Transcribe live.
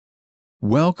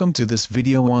Welcome to this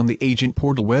video on the Agent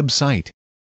Portal website.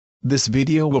 This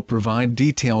video will provide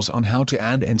details on how to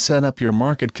add and set up your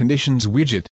market conditions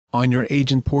widget on your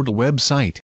Agent Portal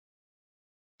website.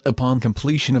 Upon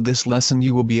completion of this lesson,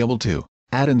 you will be able to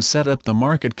add and set up the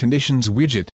market conditions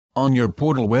widget on your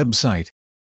portal website.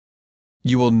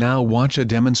 You will now watch a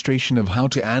demonstration of how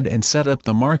to add and set up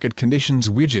the market conditions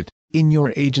widget in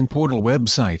your Agent Portal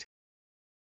website.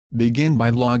 Begin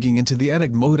by logging into the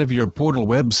edit mode of your portal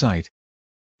website.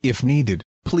 If needed,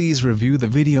 please review the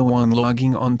video on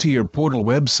logging onto your portal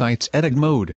website's edit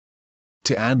mode.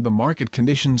 To add the market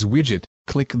conditions widget,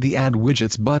 click the Add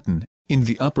Widgets button in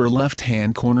the upper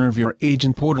left-hand corner of your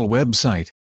Agent Portal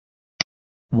website.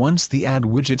 Once the Add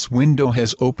Widgets window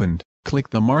has opened,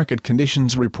 click the Market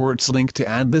Conditions Reports link to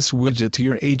add this widget to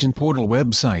your Agent Portal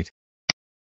website.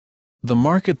 The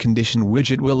Market Condition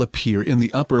widget will appear in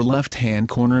the upper left-hand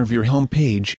corner of your home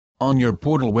page on your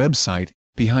portal website,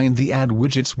 behind the Add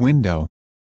Widgets window.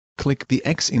 Click the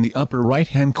X in the upper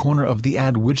right-hand corner of the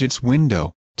Add Widgets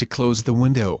window to close the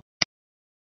window.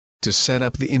 To set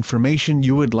up the information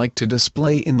you would like to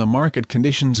display in the Market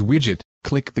Conditions widget,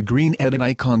 click the green edit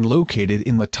icon located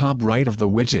in the top right of the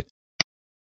widget.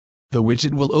 The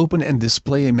widget will open and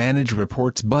display a Manage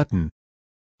Reports button.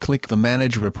 Click the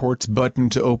Manage Reports button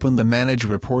to open the Manage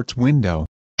Reports window.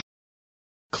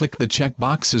 Click the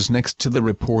checkboxes next to the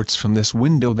reports from this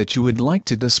window that you would like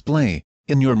to display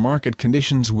in your Market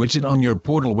Conditions widget on your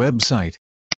portal website.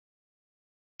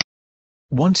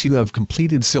 Once you have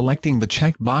completed selecting the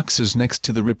checkboxes next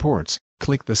to the reports,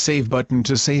 click the Save button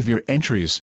to save your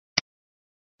entries.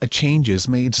 A Changes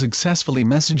Made Successfully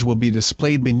message will be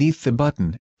displayed beneath the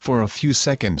button for a few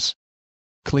seconds.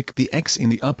 Click the X in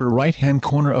the upper right-hand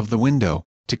corner of the window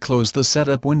to close the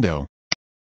setup window.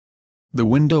 The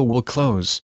window will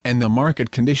close, and the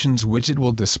Market Conditions widget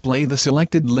will display the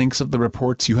selected links of the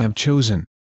reports you have chosen.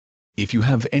 If you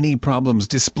have any problems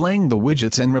displaying the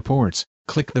widgets and reports,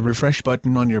 click the Refresh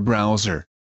button on your browser.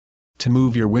 To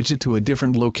move your widget to a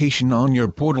different location on your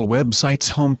portal website's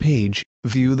home page,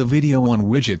 view the video on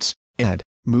Widgets, Add,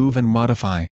 Move and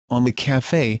Modify on the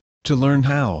Cafe to learn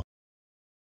how.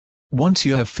 Once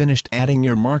you have finished adding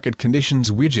your Market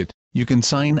Conditions widget, you can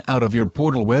sign out of your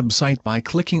portal website by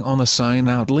clicking on the Sign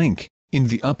Out link in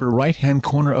the upper right-hand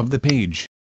corner of the page.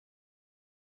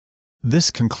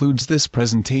 This concludes this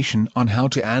presentation on how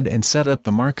to add and set up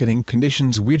the Marketing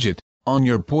Conditions widget on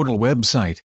your portal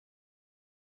website.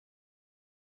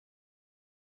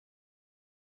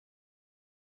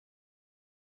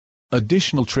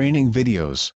 Additional training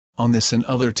videos on this and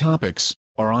other topics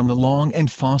are on the Long and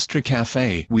Foster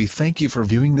Cafe. We thank you for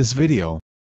viewing this video.